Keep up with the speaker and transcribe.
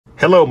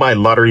Hello, my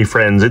lottery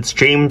friends. It's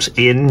James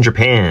in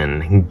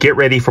Japan. Get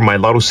ready for my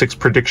LOTO6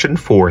 prediction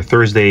for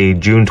Thursday,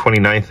 June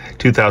 29th,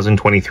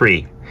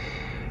 2023.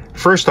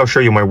 First, I'll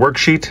show you my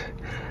worksheet.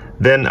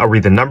 Then I'll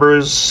read the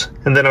numbers,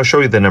 and then I'll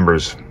show you the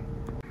numbers.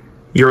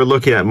 You're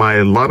looking at my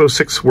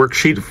LOTO6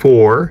 worksheet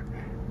for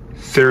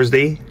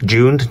Thursday,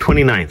 June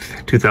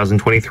 29th,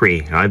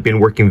 2023. I've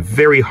been working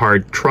very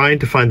hard trying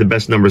to find the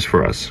best numbers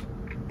for us.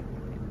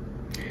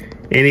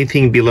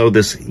 Anything below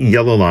this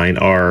yellow line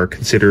are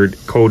considered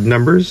code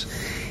numbers,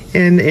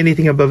 and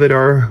anything above it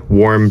are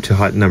warm to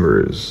hot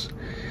numbers.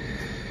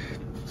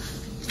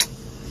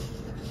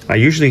 I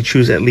usually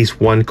choose at least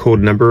one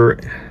code number.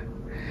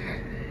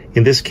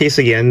 In this case,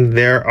 again,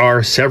 there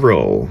are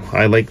several.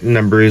 I like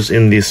numbers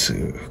in this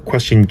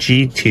question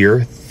G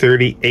tier: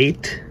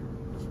 38,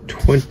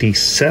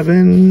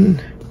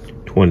 27,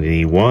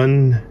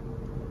 21,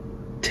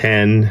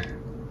 10,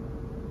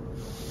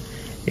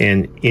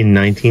 and in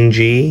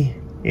 19G,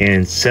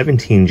 and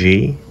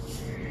 17G,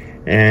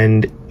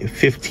 and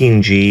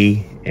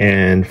 15G,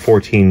 and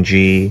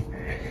 14G,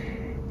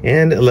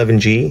 and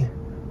 11G,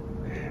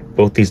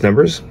 both these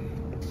numbers,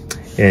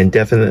 and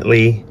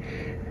definitely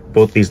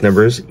both these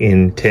numbers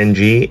in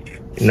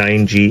 10G,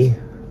 9G,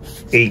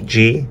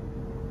 8G.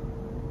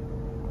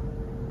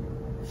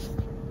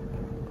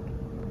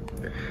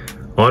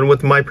 On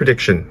with my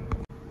prediction.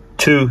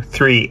 2,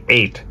 3,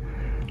 8,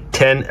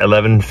 10,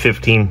 11,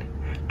 15,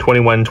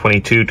 21,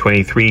 22,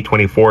 23,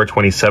 24,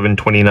 27,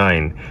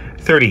 29,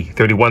 30,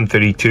 31,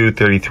 32,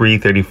 33,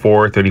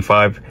 34,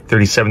 35,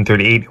 37,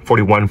 38,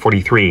 41,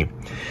 43.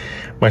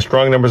 My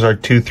strong numbers are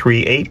 2,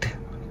 3, 8,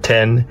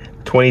 10,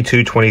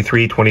 22,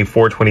 23,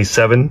 24,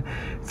 27,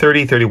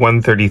 30,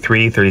 31,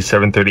 33,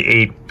 37,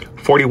 38,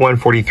 41,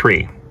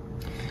 43.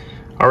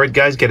 All right,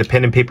 guys, get a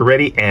pen and paper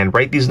ready and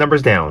write these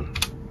numbers down.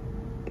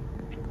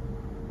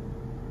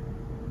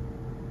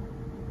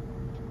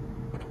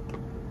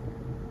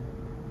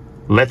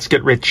 Let's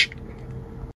get rich.